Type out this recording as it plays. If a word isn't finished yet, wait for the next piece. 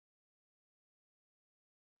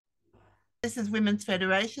This is Women's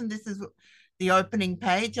Federation. This is the opening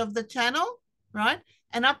page of the channel, right?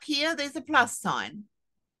 And up here, there's a plus sign.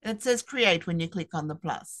 It says create when you click on the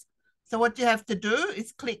plus. So what you have to do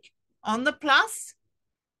is click on the plus,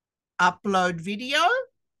 upload video,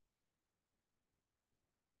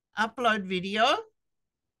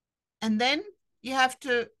 and then you have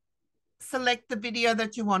to select the video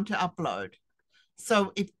that you want to upload.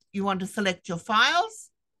 So if you want to select your files,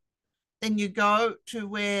 then you go to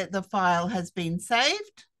where the file has been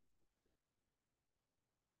saved.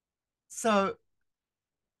 So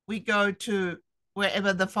we go to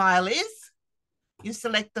wherever the file is. You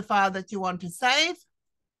select the file that you want to save,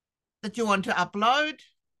 that you want to upload.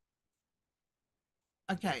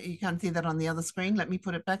 Okay, you can't see that on the other screen. Let me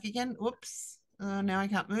put it back again. Whoops. Now I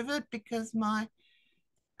can't move it because my...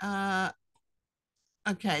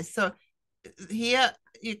 okay, so here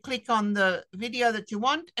you click on the video that you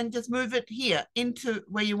want and just move it here into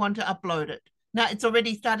where you want to upload it. Now it's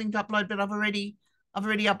already starting to upload, but I've already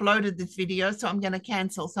uploaded this video, so I'm going to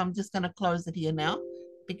cancel. So I'm just going to close it here now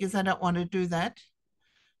because I don't want to do that.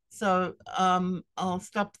 So I'll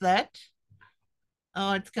stop that.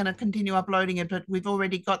 Oh, it's going to continue uploading it, but we've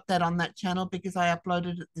already got that on that channel because I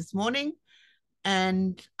uploaded it this morning.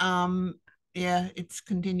 And yeah, it's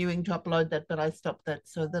continuing to upload that, but I stopped that.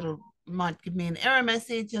 So that'll might give me an error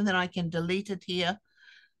message, and then I can delete it here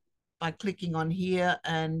by clicking on here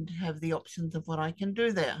and have the options of what I can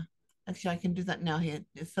do there. Actually, I can do that now here.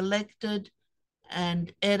 It's selected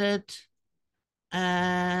and edit.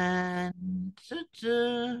 And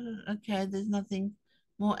okay, there's nothing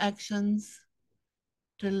more actions.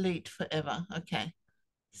 Delete forever. Okay,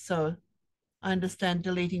 so I understand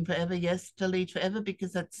deleting forever. Yes, delete forever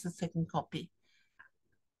because that's the second copy.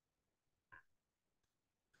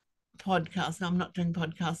 Podcast. No, I'm not doing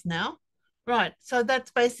podcast now. Right, so that's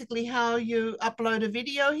basically how you upload a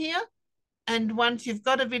video here. And once you've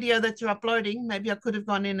got a video that you're uploading, maybe I could have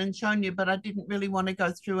gone in and shown you, but I didn't really want to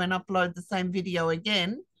go through and upload the same video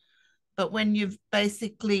again. But when you've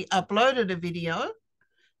basically uploaded a video,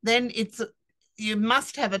 then you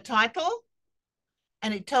must have a title,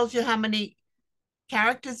 and it tells you how many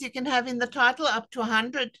characters you can have in the title, up to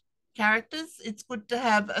 100 characters. It's good to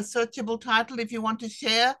have a searchable title if you want to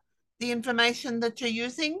share the information that you're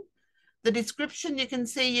using. The description, you can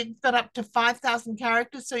see you've got up to 5,000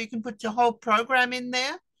 characters, so you can put your whole program in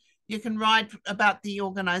there. You can write about the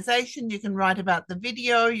organization, you can write about the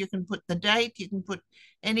video, you can put the date, you can put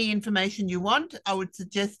any information you want. I would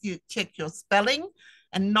suggest you check your spelling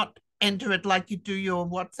and not enter it like you do your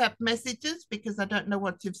WhatsApp messages, because I don't know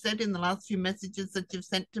what you've said in the last few messages that you've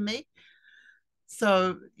sent to me.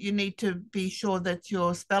 So you need to be sure that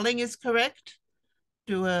your spelling is correct.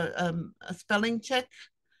 Do a spelling check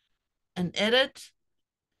and edit.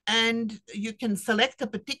 And you can select a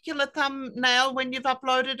particular thumbnail when you've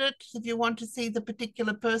uploaded it if you want to see the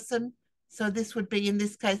particular person. So this would be, in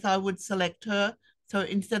this case, I would select her. So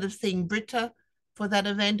instead of seeing Britta for that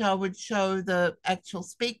event, I would show the actual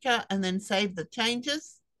speaker and then save the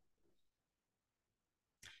changes.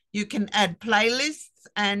 You can add playlists,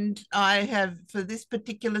 and I have, for this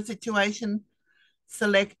particular situation,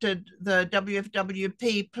 selected the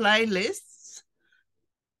WFWP playlists.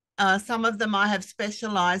 Some of them I have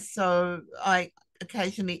specialized, so I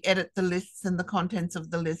occasionally edit the lists and the contents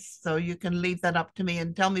of the lists. So you can leave that up to me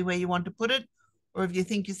and tell me where you want to put it. Or if you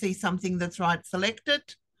think you see something that's right, select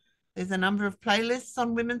it. There's a number of playlists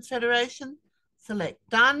on Women's Federation. Select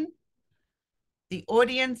done. The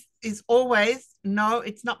audience is always, no,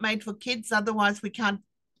 it's not made for kids. Otherwise, we can't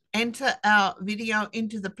enter our video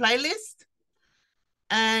into the playlist.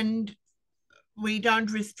 And we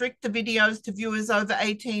don't restrict the videos to viewers over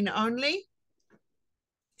 18 only.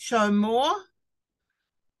 Show more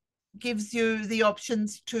gives you the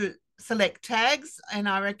options to select tags, and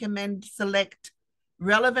I recommend select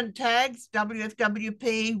relevant tags,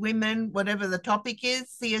 WFWP, women, whatever the topic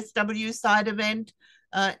is, CSW, side event,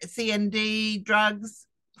 CND, drugs,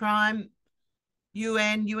 crime,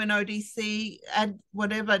 UN, UNODC, add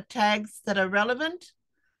whatever tags that are relevant.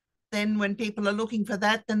 Then when people are looking for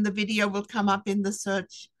that, then the video will come up in the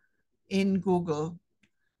search in Google.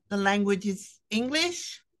 The language is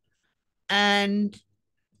English, and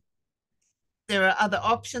there are other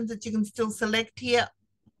options that you can still select here.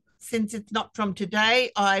 Since it's not from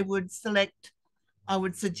today, I would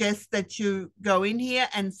suggest that you go in here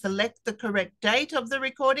and select the correct date of the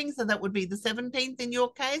recording. So that would be the 17th in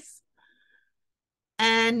your case.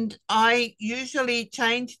 And I usually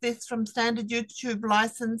change this from standard YouTube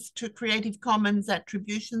license to Creative Commons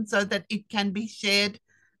attribution so that it can be shared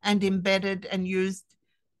and embedded and used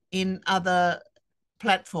in other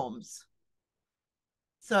platforms.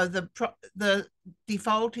 So the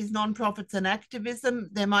default is nonprofits and activism.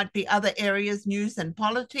 There might be other areas, news and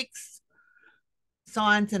politics,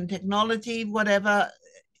 science and technology, whatever.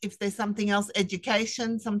 If there's something else,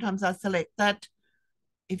 education, sometimes I select that.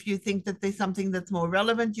 If you think that there's something that's more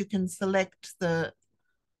relevant, you can select the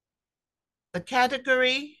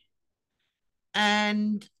category.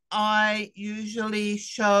 And I usually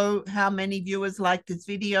show how many viewers like this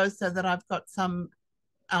video so that I've got some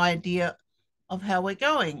idea of how we're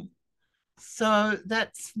going. So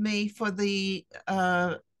that's me for the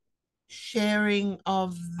sharing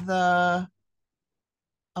of the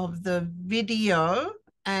video.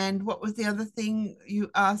 And what was the other thing you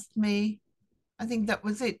asked me? I think that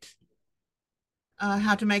was it.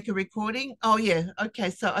 How to make a recording. Oh yeah, okay.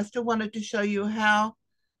 So I still wanted to show you how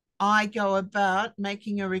I go about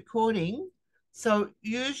making a recording. So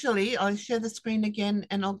usually I'll share the screen again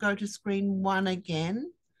and I'll go to screen 1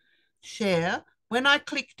 again, share. When I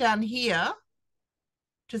click down here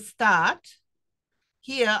to start,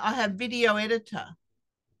 here I have video editor.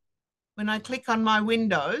 When I click on my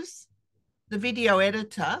windows, the video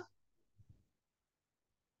editor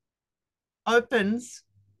opens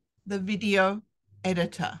the video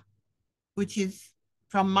editor, which is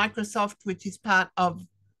from Microsoft, which is part of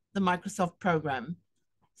the Microsoft program.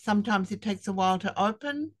 Sometimes it takes a while to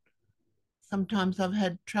open. Sometimes I've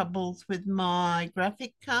had troubles with my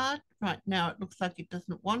graphic card. Right now it looks like it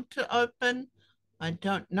doesn't want to open. I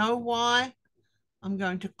don't know why. I'm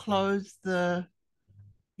going to close the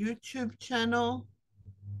YouTube channel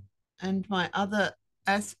and my other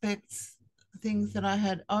aspects, things that I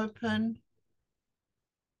had open.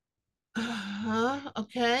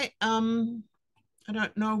 Okay. I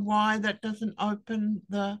don't know why that doesn't open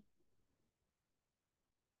the.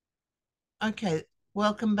 Okay,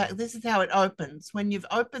 welcome back. This is how it opens. When you've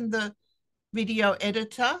opened the video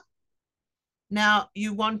editor, now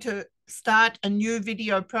you want to start a new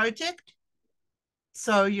video project.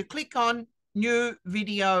 So you click on new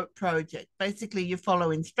video project. Basically, you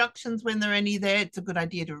follow instructions when there are any there. It's a good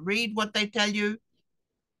idea to read what they tell you.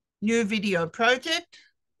 New video project.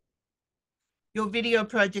 Your video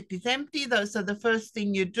project is empty though. So the first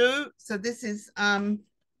thing you do, so this is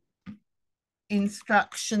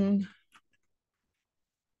instruction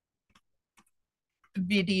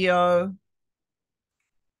video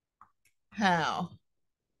how.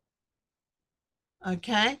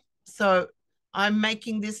 Okay, so I'm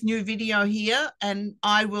making this new video here and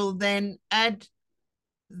I will then add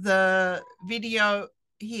the video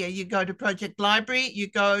here. You go to Project Library, you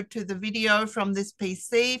go to the video from this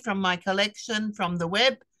PC, from my collection, from the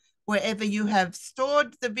web, wherever you have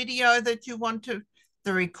stored the video that you want to,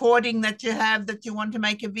 the recording that you have that you want to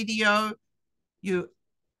make a video, you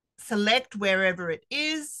select wherever it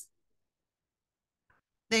is.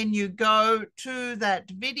 Then you go to that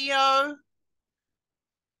video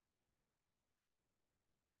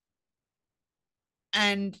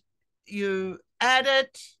and you add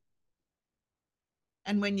it.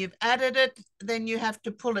 And when you've added it, then you have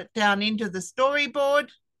to pull it down into the storyboard.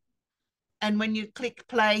 And when you click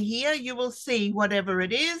play here, you will see whatever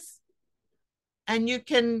it is. And you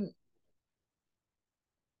can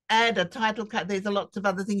add a title cut. There's lots of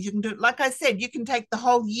other things you can do. Like I said, you can take the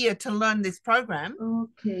whole year to learn this program.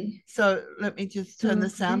 Okay. So let me just turn the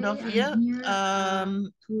sound off here.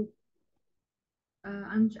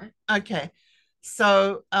 Okay.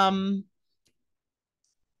 So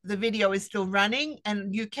the video is still running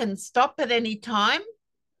and you can stop at any time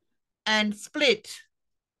and split.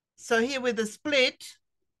 So here with the split,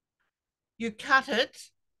 you cut it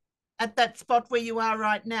at that spot where you are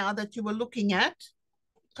right now that you were looking at,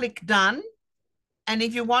 click done. And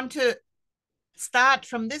if you want to start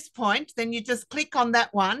from this point, then you just click on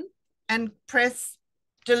that one and press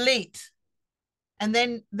delete. And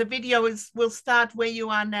then the video will start where you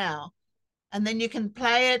are now. And then you can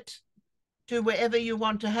play it to wherever you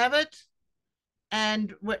want to have it.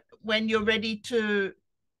 And when you're ready to,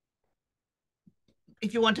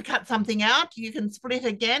 if you want to cut something out, you can split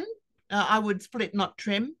again. I would split, not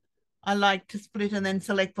trim. I like to split and then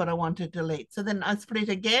select what I want to delete. So then I split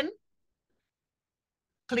again,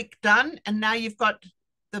 click done, and now you've got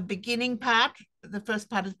the beginning part. The first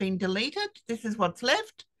part has been deleted. This is what's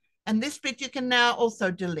left. And this bit you can now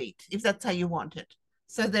also delete if that's how you want it.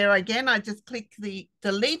 So there again, I just click the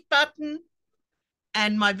delete button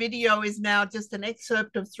and my video is now just an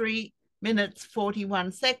excerpt of 3 minutes,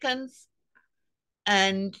 41 seconds.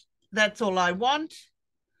 And that's all I want.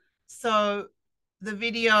 So the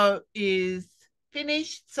video is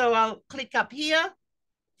finished. So I'll click up here,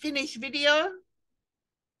 finish video.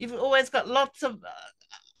 You've always got lots of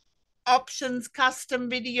options, custom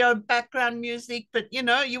video, background music, but you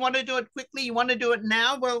know, you want to do it quickly, you want to do it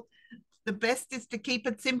now. Well, the best is to keep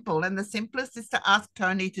it simple, and the simplest is to ask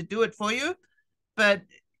Tony to do it for you. But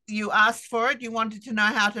you asked for it, you wanted to know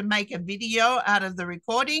how to make a video out of the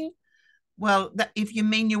recording. Well, if you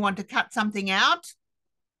mean you want to cut something out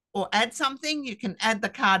or add something, you can add the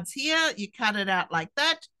cards here, you cut it out like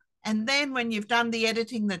that. And then when you've done the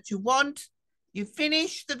editing that you want, you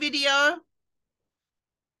finish the video.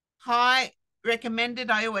 Hi,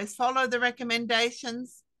 recommended. I always follow the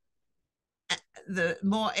recommendations. The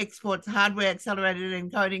more exports, hardware accelerated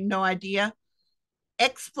encoding, no idea.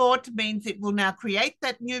 Export means it will now create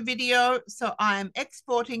that new video. So I am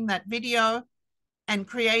exporting that video and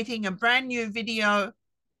creating a brand new video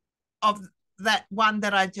of that one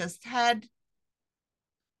that I just had,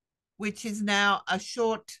 which is now a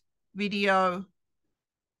short video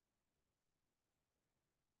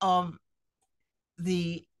of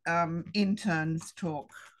the interns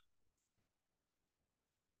talk.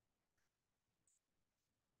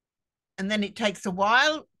 And then it takes a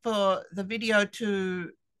while for the video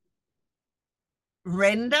to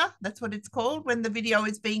render. That's what it's called when the video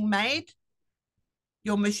is being made.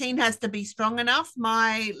 Your machine has to be strong enough.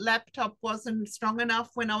 My laptop wasn't strong enough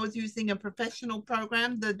when I was using a professional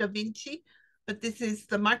program, the DaVinci, but this is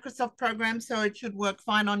the Microsoft program, so it should work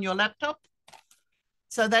fine on your laptop.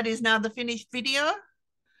 So that is now the finished video.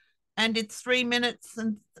 And it's 3 minutes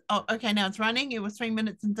and, oh, okay, now it's running. It was 3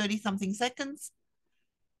 minutes and 30 something seconds.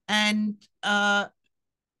 And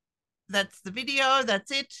that's the video,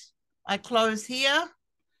 that's it. I close here.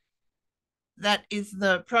 That is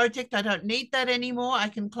the project. I don't need that anymore. I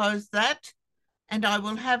can close that. And I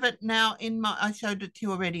will have it now in my, I showed it to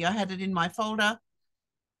you already. I had it in my folder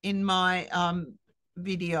in my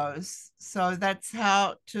videos. So that's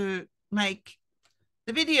how to make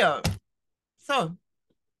the video. So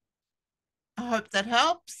I hope that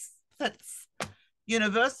helps. That's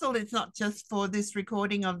universal. It's not just for this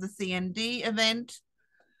recording of the CND event.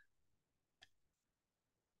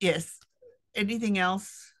 Yes. Anything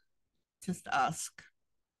else? Just ask.